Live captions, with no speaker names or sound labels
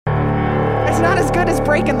not as good as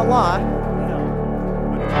breaking the law.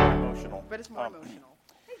 Emotional. But it's more emotional.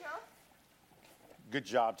 Hey, Joe. Good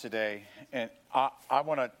job today. And I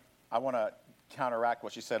want to counteract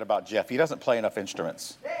what she said about Jeff. He doesn't play enough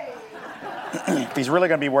instruments. If he's really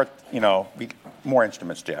going to be worth, more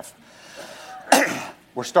instruments, Jeff.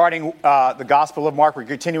 We're starting the Gospel of Mark. We're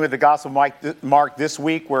continuing with the Gospel of Mark this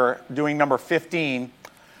week. We're doing number 15.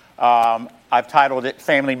 I've titled it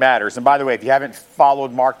Family Matters. And by the way, if you haven't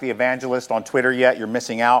followed Mark the Evangelist on Twitter yet, you're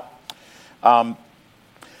missing out. So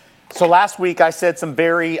last week I said some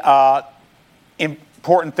very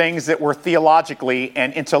important things that were theologically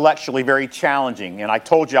and intellectually very challenging. And I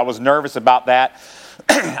told you I was nervous about that.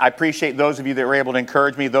 I appreciate those of you that were able to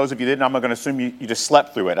encourage me. Those of you that didn't, I'm going to assume you just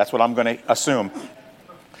slept through it. That's what I'm going to assume.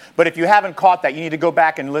 But if you haven't caught that, you need to go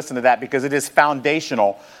back and listen to that because it is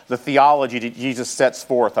foundational, the theology that Jesus sets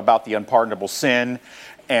forth about the unpardonable sin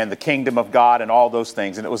and the kingdom of God and all those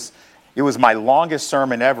things. And it was my longest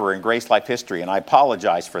sermon ever in Grace Life history, and I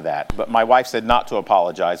apologize for that. But my wife said not to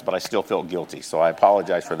apologize, but I still felt guilty, so I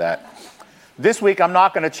apologize for that. This week, I'm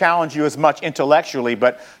not going to challenge you as much intellectually,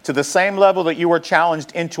 but to the same level that you were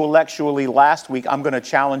challenged intellectually last week, I'm going to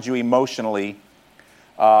challenge you emotionally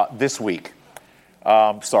this week.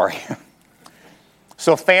 Sorry.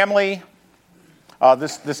 So family,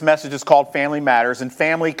 this message is called Family Matters, and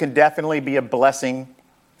family can definitely be a blessing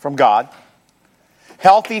from God.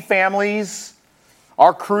 Healthy families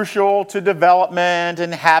are crucial to development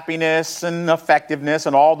and happiness and effectiveness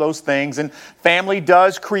and all those things. And family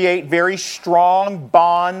does create very strong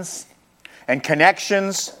bonds and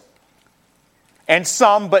connections. And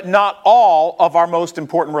some, but not all, of our most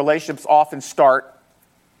important relationships often start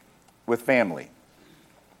with family.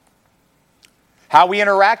 How we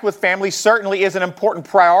interact with family certainly is an important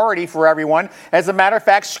priority for everyone. As a matter of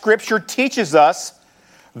fact, Scripture teaches us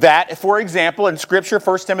that, for example, in Scripture,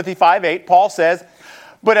 1 Timothy 5:8, Paul says,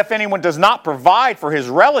 "But if anyone does not provide for his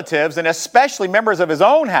relatives, and especially members of his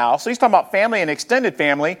own house," so he's talking about family and extended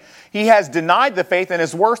family, "he has denied the faith and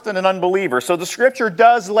is worse than an unbeliever." So the Scripture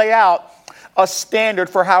does lay out a standard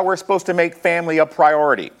for how we're supposed to make family a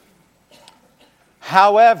priority.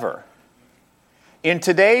 However, in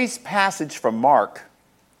today's passage from Mark,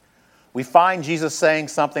 we find Jesus saying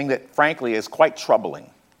something that, frankly, is quite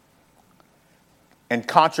troubling and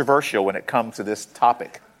controversial when it comes to this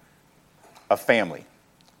topic of family.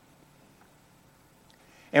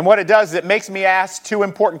 And what it does is it makes me ask two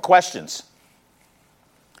important questions.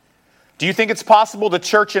 Do you think it's possible the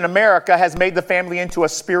church in America has made the family into a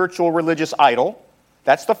spiritual religious idol?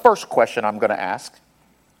 That's the first question I'm going to ask.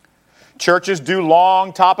 Churches do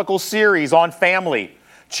long topical series on family,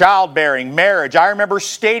 childbearing, marriage. I remember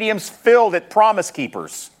stadiums filled at Promise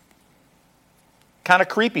Keepers. Kind of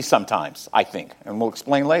creepy sometimes, I think, and we'll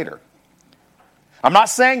explain later. I'm not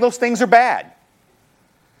saying those things are bad.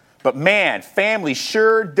 But man, family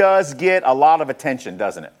sure does get a lot of attention,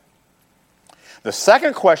 doesn't it? The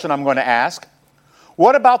second question I'm going to ask,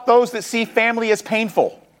 what about those that see family as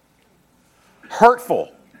painful,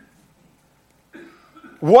 hurtful?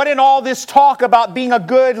 What in all this talk about being a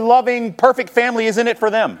good, loving, perfect family is in it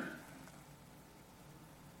for them?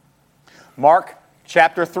 Mark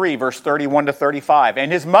chapter 3, verse 31 to 35.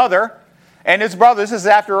 And his mother and his brother, this is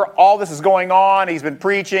after all this is going on. He's been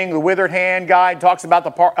preaching. The withered hand guy talks about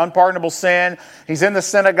the unpardonable sin. He's in the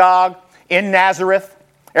synagogue in Nazareth.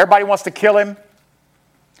 Everybody wants to kill him.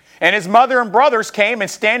 And his mother and brothers came,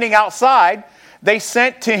 and standing outside, they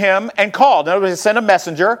sent to him and called. In other words, they sent a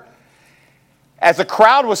messenger. As the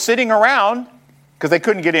crowd was sitting around, because they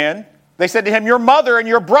couldn't get in, they said to him, "Your mother and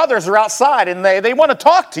your brothers are outside, and they want to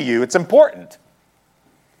talk to you. It's important."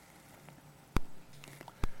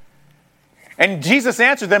 And Jesus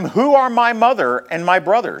answered them, "Who are my mother and my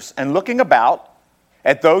brothers?" And looking about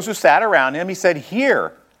at those who sat around him, he said,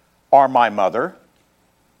 "Here are my mother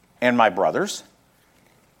and my brothers.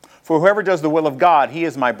 For whoever does the will of God, he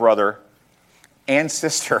is my brother and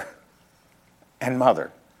sister and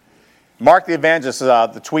mother." Mark the Evangelist,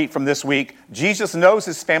 the tweet from this week, Jesus knows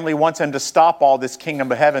his family wants him to stop all this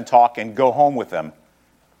kingdom of heaven talk and go home with them.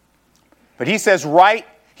 But he says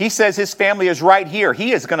his family is right here.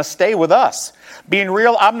 He is going to stay with us. Being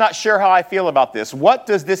real, I'm not sure how I feel about this. What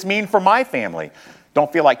does this mean for my family?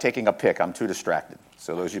 Don't feel like taking a pic. I'm too distracted.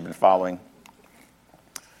 So those who've been following.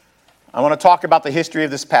 I want to talk about the history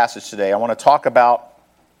of this passage today. I want to talk about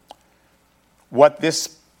what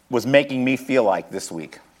this was making me feel like this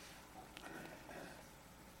week.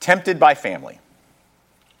 Tempted by family.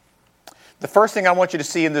 The first thing I want you to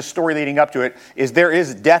see in this story leading up to it is there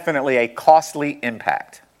is definitely a costly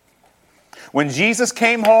impact. When Jesus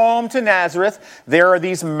came home to Nazareth, there are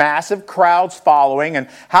these massive crowds following. And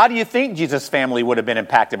how do you think Jesus' family would have been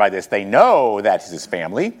impacted by this? They know that's his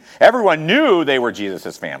family. Everyone knew they were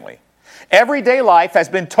Jesus' family. Everyday life has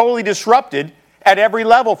been totally disrupted at every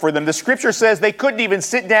level for them. The scripture says they couldn't even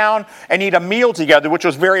sit down and eat a meal together, which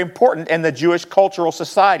was very important in the Jewish cultural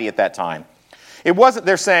society at that time. It wasn't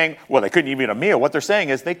they're saying, well, they couldn't even eat a meal. What they're saying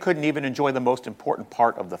is they couldn't even enjoy the most important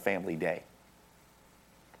part of the family day.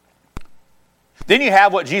 Then you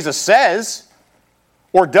have what Jesus says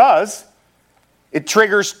or does. It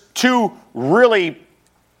triggers two really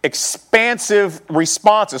expansive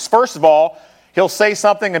responses. First of all, he'll say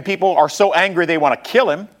something and people are so angry they want to kill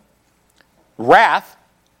him. Wrath.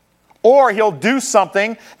 Or he'll do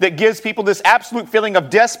something that gives people this absolute feeling of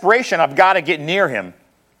desperation. I've got to get near him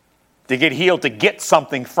to get healed, to get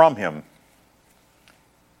something from him.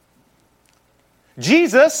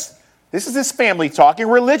 Jesus, this is his family talking.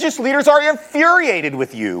 Religious leaders are infuriated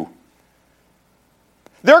with you.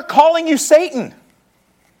 They're calling you Satan.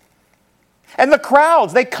 And the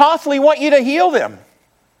crowds, they constantly want you to heal them.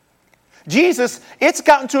 Jesus, it's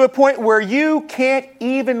gotten to a point where you can't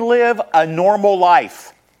even live a normal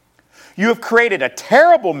life. You have created a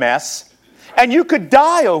terrible mess, and you could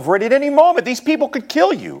die over it at any moment. These people could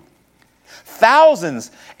kill you.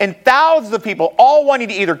 Thousands and thousands of people all wanting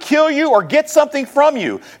to either kill you or get something from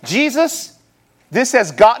you. Jesus, this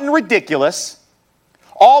has gotten ridiculous.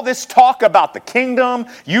 All this talk about the kingdom,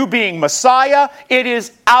 you being Messiah, it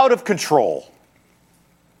is out of control.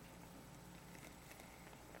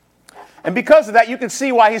 And because of that, you can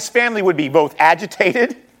see why his family would be both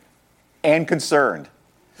agitated and concerned.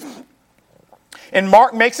 And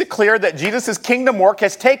Mark makes it clear that Jesus' kingdom work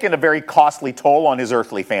has taken a very costly toll on his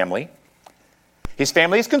earthly family. His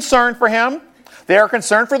family is concerned for him. They are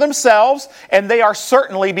concerned for themselves, and they are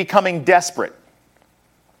certainly becoming desperate.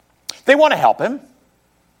 They want to help him.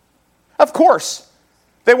 Of course,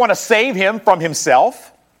 they want to save him from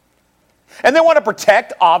himself. And they want to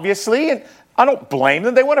protect, obviously, and I don't blame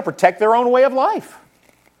them. They want to protect their own way of life.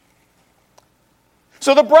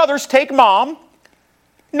 So the brothers take mom.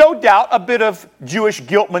 No doubt a bit of Jewish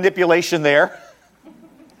guilt manipulation there.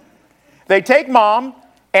 They take mom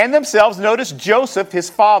and themselves. Notice Joseph, his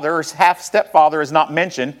father, his half-stepfather, is not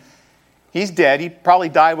mentioned. He's dead. He probably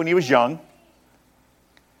died when he was young.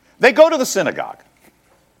 They go to the synagogue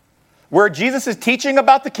where Jesus is teaching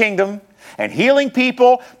about the kingdom and healing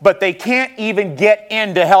people, but they can't even get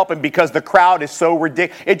in to help him because the crowd is so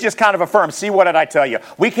ridiculous. It just kind of affirms, see, what did I tell you?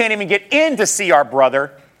 We can't even get in to see our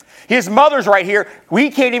brother. His mother's right here.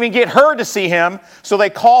 We can't even get her to see him, so they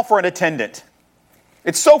call for an attendant.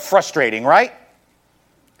 It's so frustrating, right?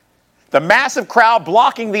 The massive crowd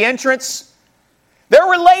blocking the entrance, they're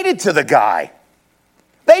related to the guy.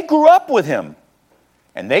 They grew up with him,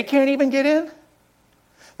 and they can't even get in?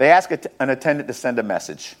 They ask an attendant to send a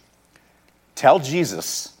message. Tell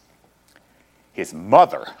Jesus his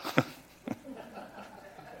mother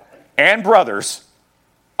and brothers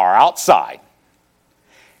are outside,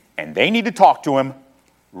 and they need to talk to him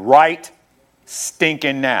right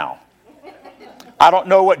stinking now. I don't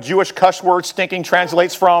know what Jewish cuss word stinking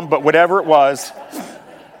translates from, but whatever it was,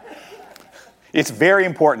 it's very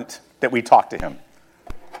important that we talk to him.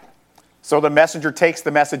 So the messenger takes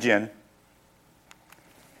the message in,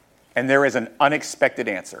 and there is an unexpected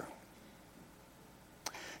answer.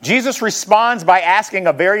 Jesus responds by asking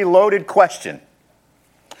a very loaded question,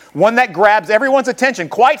 one that grabs everyone's attention.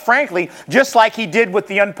 Quite frankly, just like he did with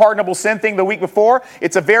the unpardonable sin thing the week before,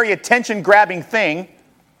 it's a very attention-grabbing thing.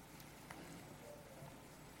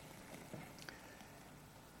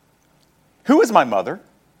 Who is my mother?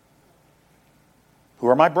 Who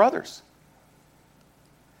are my brothers?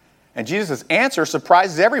 And Jesus' answer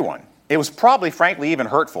surprises everyone. It was probably, frankly, even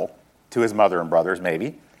hurtful to his mother and brothers,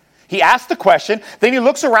 maybe. He asks the question, then he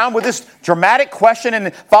looks around with this dramatic question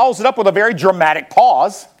and follows it up with a very dramatic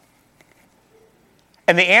pause.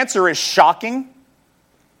 And the answer is shocking,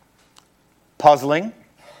 puzzling,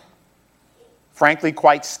 frankly,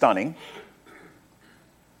 quite stunning.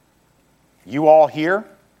 You all here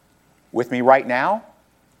with me right now,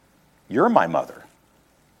 you're my mother.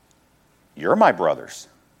 You're my brothers.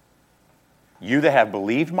 You that have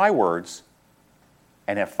believed my words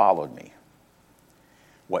and have followed me.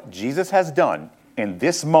 What Jesus has done in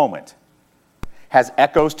this moment has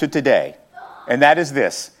echoes to today, and that is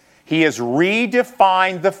this. He has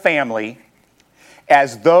redefined the family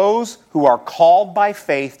as those who are called by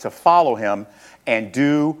faith to follow him and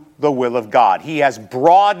do the will of God. He has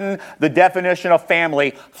broadened the definition of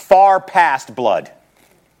family far past blood.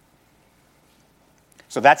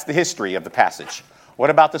 So that's the history of the passage. What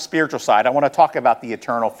about the spiritual side? I want to talk about the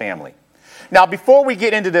eternal family. Now, before we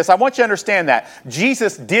get into this, I want you to understand that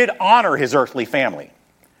Jesus did honor his earthly family.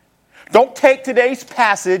 Don't take today's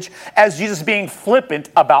passage as Jesus being flippant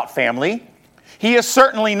about family. He is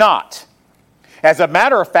certainly not. As a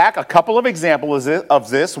matter of fact, a couple of examples of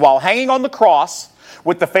this, while hanging on the cross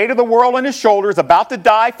with the fate of the world on his shoulders, about to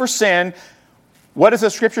die for sin, what does the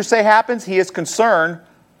scripture say happens? He is concerned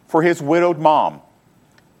for his widowed mom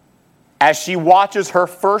as she watches her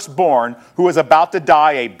firstborn, who is about to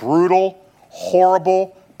die a brutal,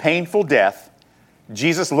 horrible, painful death.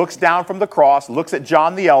 Jesus looks down from the cross, looks at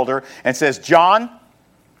John the elder, and says, John,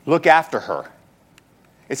 look after her.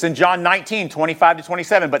 It's in John 19, 25 to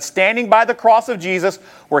 27. But standing by the cross of Jesus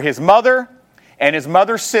were his mother and his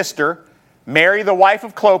mother's sister, Mary, the wife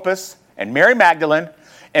of Clopas, and Mary Magdalene.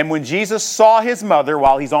 And when Jesus saw his mother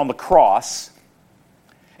while he's on the cross,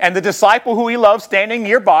 and the disciple who he loved standing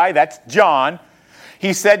nearby, that's John,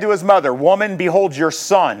 he said to his mother, Woman, behold your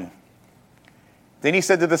son. Then he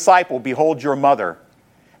said to the disciple, Behold your mother.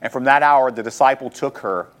 And from that hour, the disciple took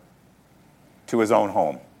her to his own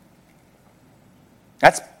home.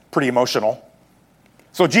 That's pretty emotional.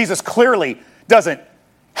 So Jesus clearly doesn't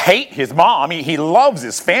hate his mom. He loves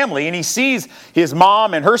his family, and he sees his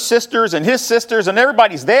mom and her sisters and his sisters, and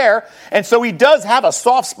everybody's there. And so he does have a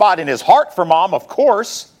soft spot in his heart for mom, of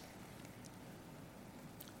course.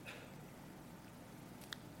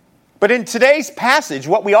 But in today's passage,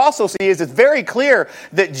 what we also see is it's very clear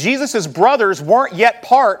that Jesus' brothers weren't yet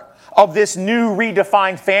part of this new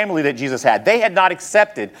redefined family that Jesus had. They had not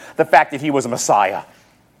accepted the fact that he was a Messiah.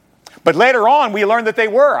 But later on, we learn that they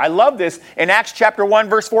were. I love this in Acts chapter 1,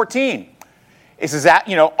 verse 14. It says that,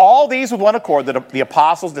 all these with one accord, the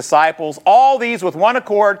apostles, disciples, all these with one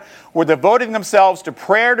accord were devoting themselves to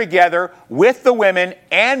prayer together with the women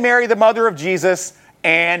and Mary, the mother of Jesus,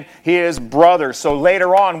 and his brothers. So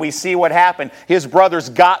later on, we see what happened. His brothers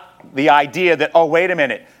got the idea that, oh, wait a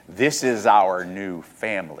minute, this is our new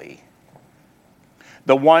family.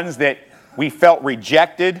 The ones that we felt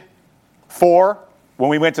rejected for when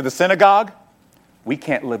we went to the synagogue, we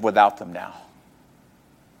can't live without them now.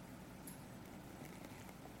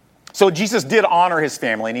 So Jesus did honor his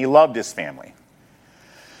family, and he loved his family.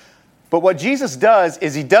 But what Jesus does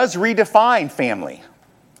is he does redefine family.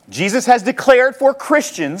 Jesus has declared for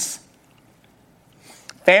Christians,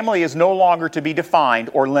 family is no longer to be defined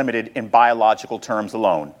or limited in biological terms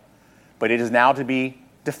alone, but it is now to be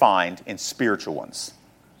defined in spiritual ones.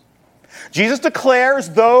 Jesus declares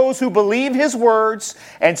those who believe his words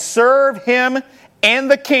and serve him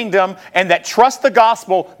and the kingdom and that trust the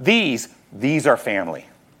gospel, these are family.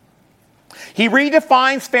 He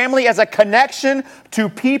redefines family as a connection to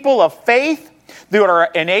people of faith that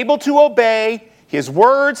are enabled to obey his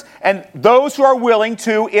words, and those who are willing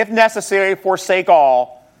to, if necessary, forsake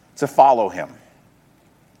all to follow him.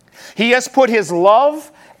 He has put his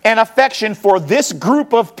love and affection for this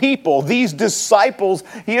group of people, these disciples.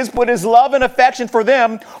 He has put his love and affection for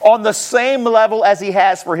them on the same level as he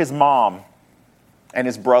has for his mom and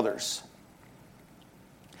his brothers.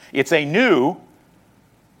 It's a new,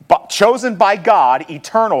 but chosen by God,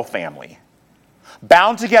 eternal family,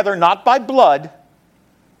 bound together not by blood,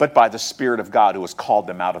 but by the Spirit of God who has called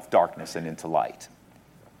them out of darkness and into light.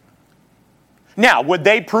 Now, would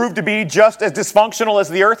they prove to be just as dysfunctional as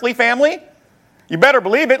the earthly family? You better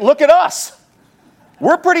believe it. Look at us.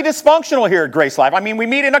 We're pretty dysfunctional here at Grace Life. I mean, we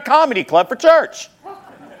meet in a comedy club for church.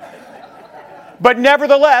 But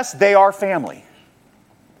nevertheless, they are family.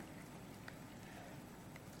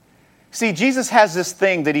 See, Jesus has this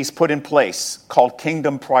thing that he's put in place called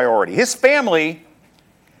kingdom priority. His family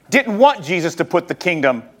didn't want Jesus to put the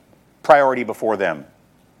kingdom priority before them.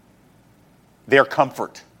 Their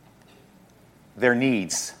comfort, their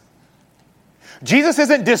needs. Jesus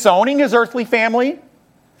isn't disowning his earthly family.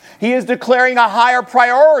 He is declaring a higher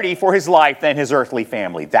priority for his life than his earthly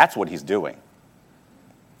family. That's what he's doing.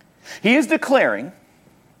 He is declaring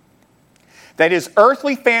that his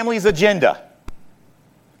earthly family's agenda,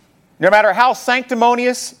 no matter how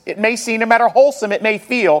sanctimonious it may seem, no matter wholesome it may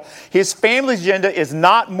feel, his family's agenda is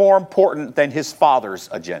not more important than his father's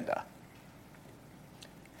agenda.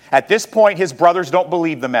 At this point, his brothers don't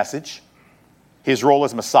believe the message, his role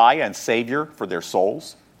as Messiah and Savior for their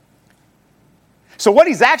souls. So what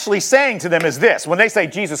he's actually saying to them is this. When they say,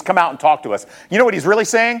 Jesus, come out and talk to us, you know what he's really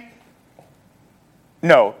saying?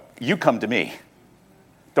 No, you come to me.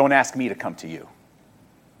 Don't ask me to come to you.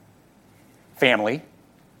 Family,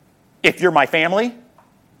 if you're my family,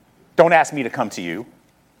 don't ask me to come to you.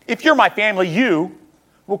 If you're my family, you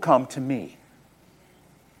will come to me.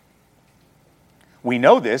 We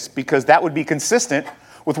know this because that would be consistent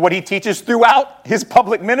with what he teaches throughout his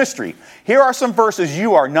public ministry. Here are some verses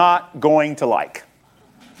you are not going to like.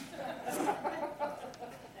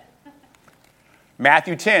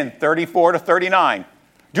 Matthew 10, 34 to 39.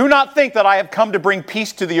 Do not think that I have come to bring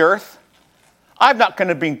peace to the earth. I've not come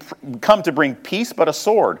to bring peace, but a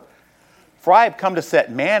sword. For I have come to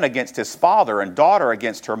set man against his father, and daughter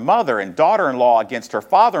against her mother, and daughter-in-law against her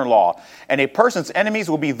father-in-law. And a person's enemies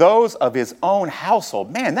will be those of his own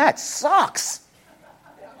household. Man, that sucks.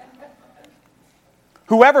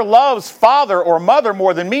 Whoever loves father or mother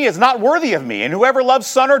more than me is not worthy of me. And whoever loves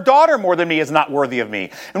son or daughter more than me is not worthy of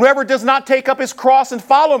me. And whoever does not take up his cross and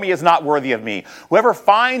follow me is not worthy of me. Whoever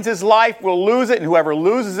finds his life will lose it, and whoever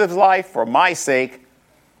loses his life for my sake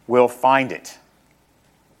will find it.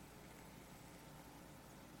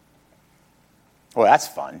 Well, that's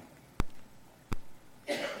fun.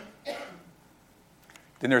 Then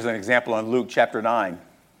there's an example in Luke chapter 9,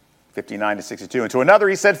 59 to 62. And to another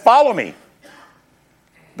he said, follow me.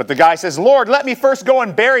 But the guy says, Lord, let me first go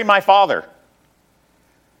and bury my father.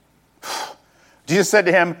 Jesus said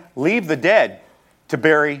to him, leave the dead to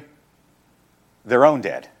bury their own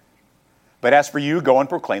dead. But as for you, go and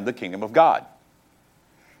proclaim the kingdom of God.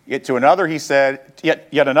 Yet to another he said, yet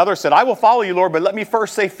another said, I will follow you, Lord, but let me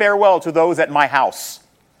first say farewell to those at my house.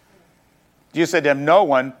 Jesus said to him, no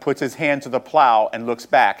one puts his hand to the plow and looks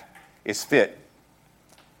back is fit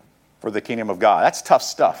for the kingdom of God. That's tough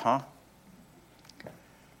stuff, huh?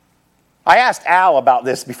 I asked Al about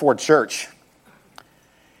this before church.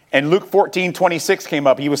 And Luke 14:26 came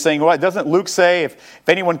up. He was saying, well, doesn't Luke say, if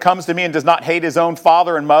anyone comes to me and does not hate his own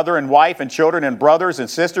father and mother and wife and children and brothers and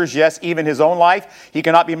sisters, yes, even his own life, he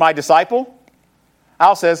cannot be my disciple?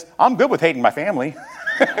 Al says, I'm good with hating my family.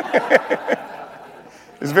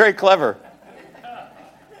 It's very clever.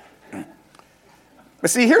 But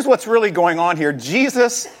see, here's what's really going on here.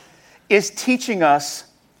 Jesus is teaching us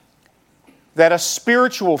that a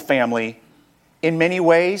spiritual family, in many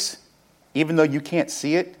ways, even though you can't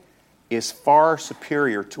see it, is far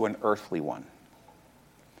superior to an earthly one.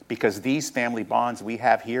 Because these family bonds we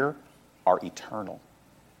have here are eternal.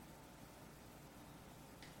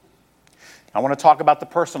 I want to talk about the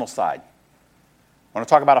personal side. I want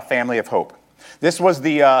to talk about a family of hope. This was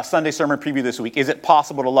the Sunday sermon preview this week. Is it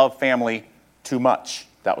possible to love family too much?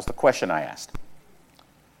 That was the question I asked.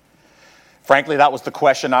 Frankly, that was the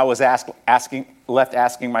question I was left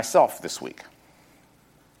asking myself this week.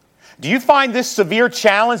 Do you find this severe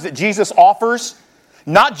challenge that Jesus offers,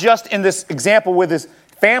 not just in this example with his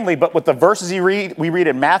family, but with the verses we read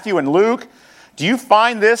in Matthew and Luke, do you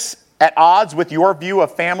find this at odds with your view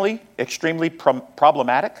of family extremely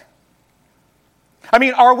problematic? I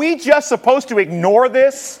mean, are we just supposed to ignore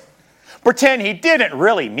this? Pretend he didn't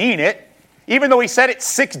really mean it? Even though he said it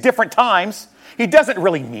 6 different times, he doesn't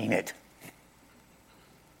really mean it.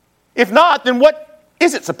 If not, then what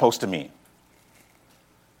is it supposed to mean?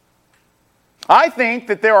 I think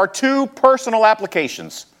that there are 2 personal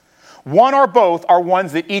applications. One or both are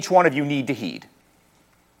ones that each one of you need to heed.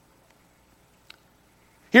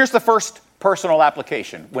 Here's the first personal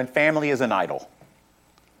application: when family is an idol.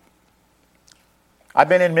 I've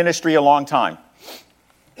been in ministry a long time.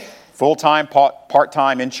 Full-time,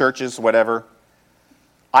 part-time, in churches, whatever.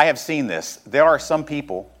 I have seen this. There are some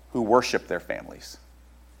people who worship their families.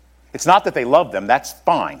 It's not that they love them, that's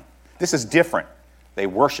fine. This is different. They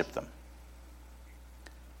worship them.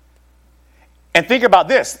 And think about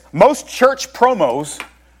this. Most church promos,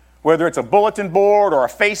 whether it's a bulletin board or a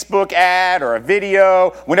Facebook ad or a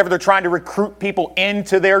video, whenever they're trying to recruit people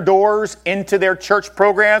into their doors, into their church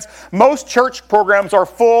programs, most church programs are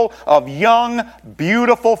full of young,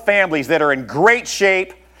 beautiful families that are in great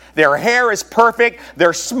shape. Their hair is perfect.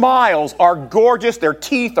 Their smiles are gorgeous. Their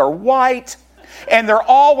teeth are white. And they're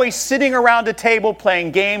always sitting around a table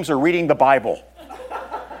playing games or reading the Bible.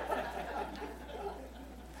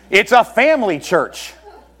 It's a family church.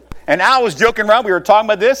 And Al was joking around. We were talking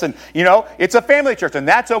about this. And, it's a family church. And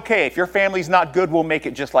that's okay. If your family's not good, we'll make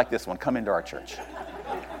it just like this one. Come into our church.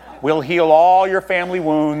 We'll heal all your family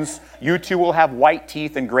wounds. You two will have white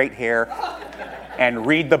teeth and great hair. And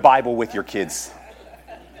read the Bible with your kids.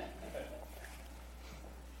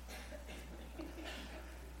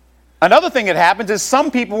 Another thing that happens is some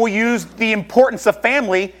people will use the importance of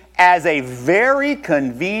family as a very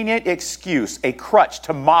convenient excuse, a crutch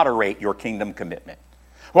to moderate your kingdom commitment.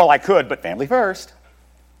 Well, I could, but family first.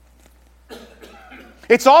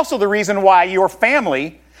 It's also the reason why your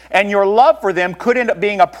family and your love for them could end up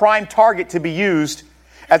being a prime target to be used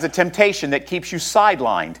as a temptation that keeps you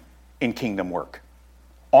sidelined in kingdom work,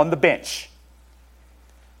 on the bench.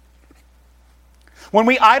 When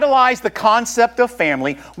we idolize the concept of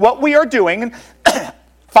family, what we are doing,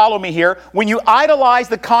 follow me here. When you idolize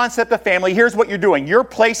the concept of family, here's what you're doing. You're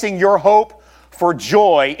placing your hope for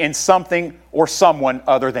joy in something or someone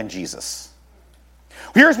other than Jesus.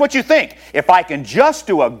 Here's what you think. If I can just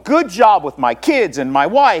do a good job with my kids and my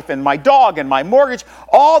wife and my dog and my mortgage,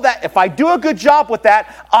 all that, if I do a good job with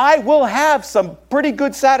that, I will have some pretty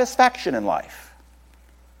good satisfaction in life.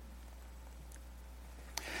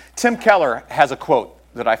 Tim Keller has a quote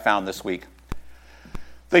that I found this week.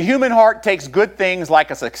 The human heart takes good things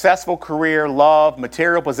like a successful career, love,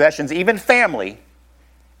 material possessions, even family,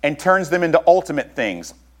 and turns them into ultimate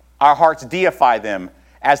things. Our hearts deify them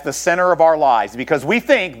as the center of our lives because we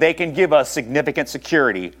think they can give us significant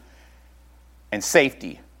security and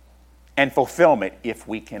safety and fulfillment if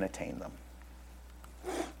we can attain them.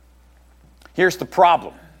 Here's the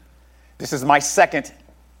problem. This is my second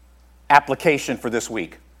application for this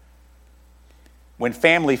week. When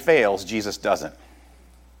family fails, Jesus doesn't.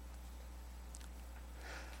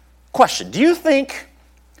 Question, do you think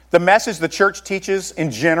the message the church teaches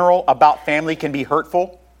in general about family can be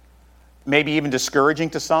hurtful? Maybe even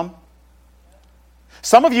discouraging to some?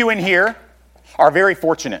 Some of you in here are very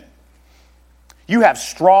fortunate. You have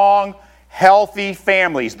strong, healthy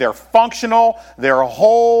families. They're functional, they're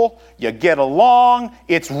whole, you get along,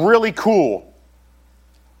 it's really cool.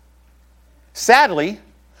 Sadly,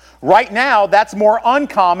 right now, that's more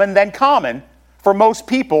uncommon than common for most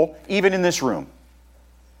people, even in this room.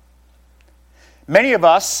 Many of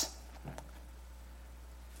us,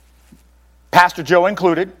 Pastor Joe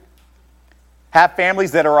included, have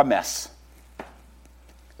families that are a mess.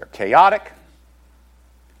 They're chaotic,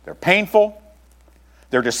 they're painful,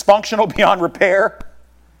 they're dysfunctional beyond repair.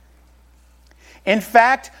 In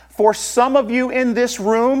fact, for some of you in this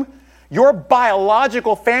room, your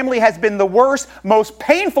biological family has been the worst, most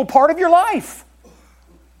painful part of your life.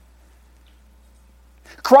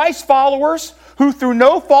 Christ followers who through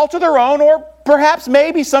no fault of their own, or perhaps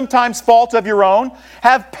maybe sometimes fault of your own,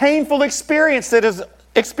 have painful experiences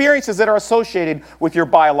that are associated with your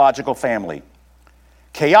biological family.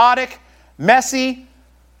 Chaotic, messy,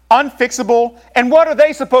 unfixable, and what are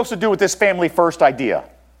they supposed to do with this family first idea?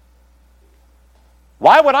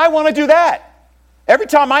 Why would I want to do that? Every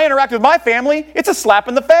time I interact with my family, it's a slap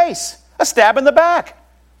in the face, a stab in the back.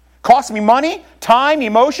 Costs me money, time,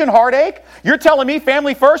 emotion, heartache. You're telling me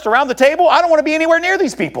family first around the table? I don't want to be anywhere near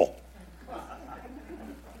these people.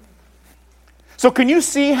 So can you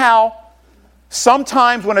see how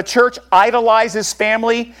sometimes when a church idolizes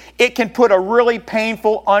family, it can put a really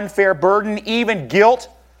painful, unfair burden, even guilt,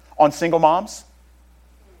 on single moms,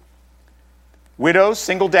 widows,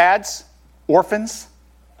 single dads, orphans?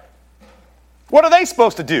 What are they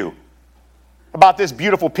supposed to do about this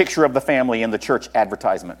beautiful picture of the family in the church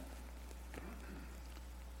advertisement?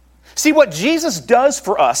 See, what Jesus does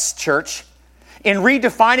for us, church, in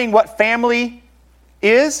redefining what family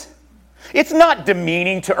is, it's not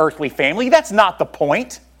demeaning to earthly family. That's not the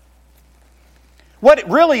point. What it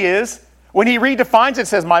really is, when he redefines it,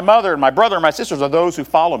 says, my mother and my brother and my sisters are those who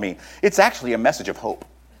follow me. It's actually a message of hope.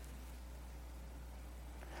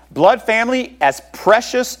 Blood family, as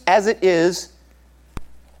precious as it is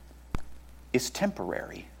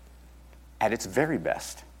temporary at its very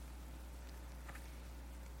best.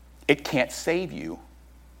 It can't save you.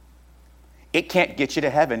 It can't get you to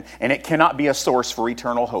heaven, and it cannot be a source for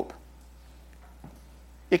eternal hope.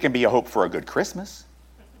 It can be a hope for a good Christmas.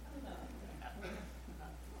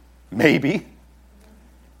 Maybe.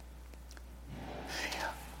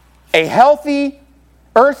 A healthy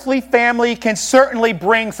earthly family can certainly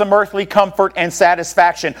bring some earthly comfort and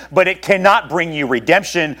satisfaction, but it cannot bring you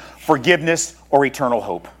redemption, forgiveness, or eternal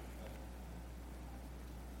hope.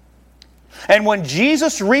 And when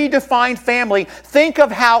Jesus redefined family, think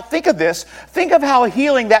of how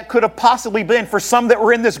healing that could have possibly been for some that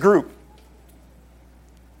were in this group.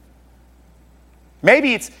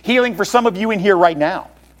 Maybe it's healing for some of you in here right now.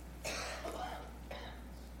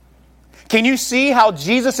 Can you see how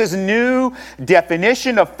Jesus' new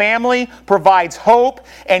definition of family provides hope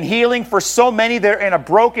and healing for so many that are in a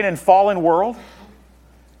broken and fallen world?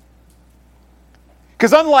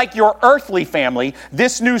 Because unlike your earthly family,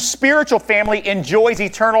 this new spiritual family enjoys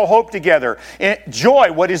eternal hope together.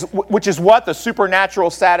 Joy, which is what? The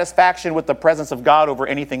supernatural satisfaction with the presence of God over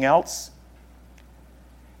anything else.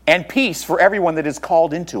 And peace for everyone that is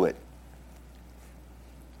called into it.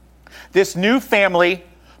 This new family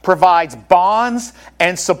provides bonds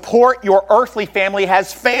and support your earthly family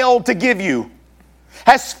has failed to give you,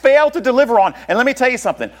 has failed to deliver on. And let me tell you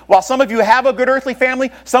something. While some of you have a good earthly family,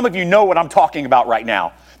 some of you know what I'm talking about right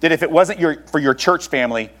now. That if it wasn't for your church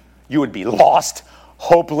family, you would be lost,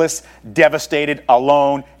 hopeless, devastated,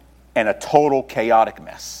 alone, and a total chaotic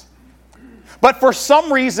mess. But for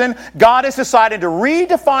some reason, God has decided to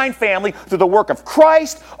redefine family through the work of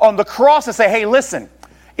Christ on the cross and say, hey, listen,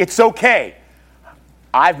 it's okay.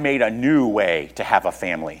 I've made a new way to have a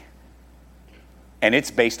family. And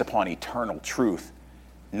it's based upon eternal truth,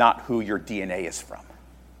 not who your DNA is from.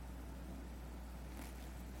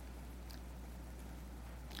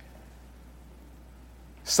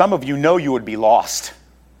 Some of you know you would be lost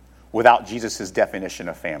without Jesus' definition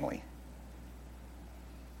of family.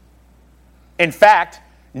 In fact,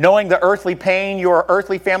 knowing the earthly pain your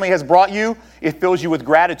earthly family has brought you, it fills you with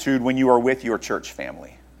gratitude when you are with your church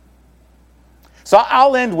family. So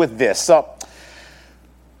I'll end with this. So,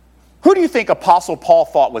 who do you think Apostle Paul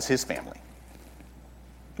thought was his family?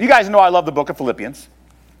 You guys know I love the book of Philippians.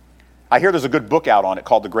 I hear there's a good book out on it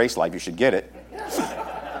called The Grace Life. You should get it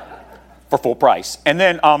for full price. And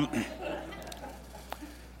then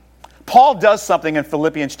Paul does something in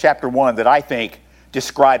Philippians chapter 1 that I think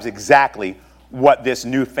describes exactly what this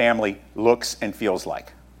new family looks and feels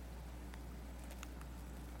like.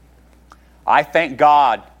 I thank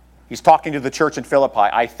God. He's talking to the church in Philippi.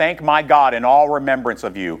 I thank my God in all remembrance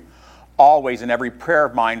of you, always in every prayer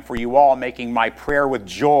of mine for you all, making my prayer with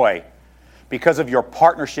joy because of your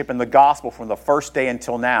partnership in the gospel from the first day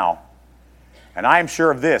until now. And I am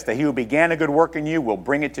sure of this, that he who began a good work in you will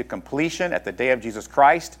bring it to completion at the day of Jesus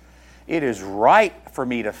Christ. It is right for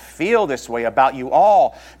me to feel this way about you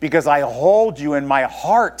all because I hold you in my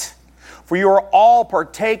heart. For you are all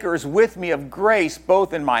partakers with me of grace,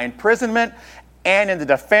 both in my imprisonment and in the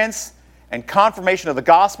defense and confirmation of the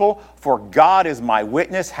gospel. For God is my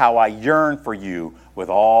witness how I yearn for you with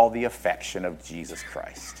all the affection of Jesus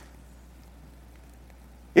Christ.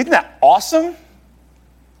 Isn't that awesome?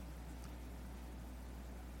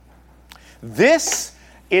 This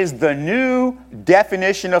is the new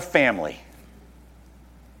definition of family.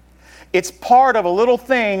 It's part of a little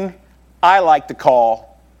thing I like to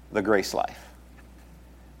call the grace life.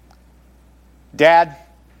 Dad,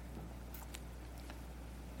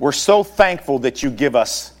 we're so thankful that you give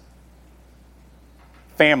us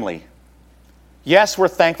family. Yes, we're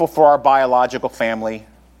thankful for our biological family.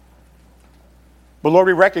 But Lord,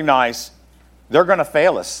 we recognize they're going to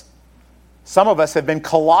fail us. Some of us have been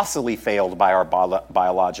colossally failed by our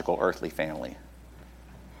biological earthly family.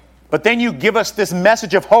 But then you give us this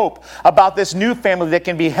message of hope about this new family that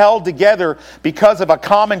can be held together because of a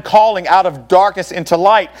common calling out of darkness into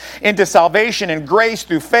light, into salvation and grace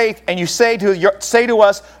through faith. And you say to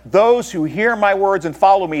us, those who hear my words and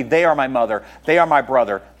follow me, they are my mother, they are my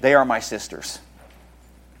brother, they are my sisters.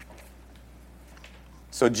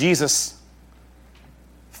 So Jesus,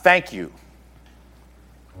 thank you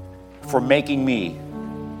for making me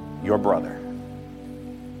your brother.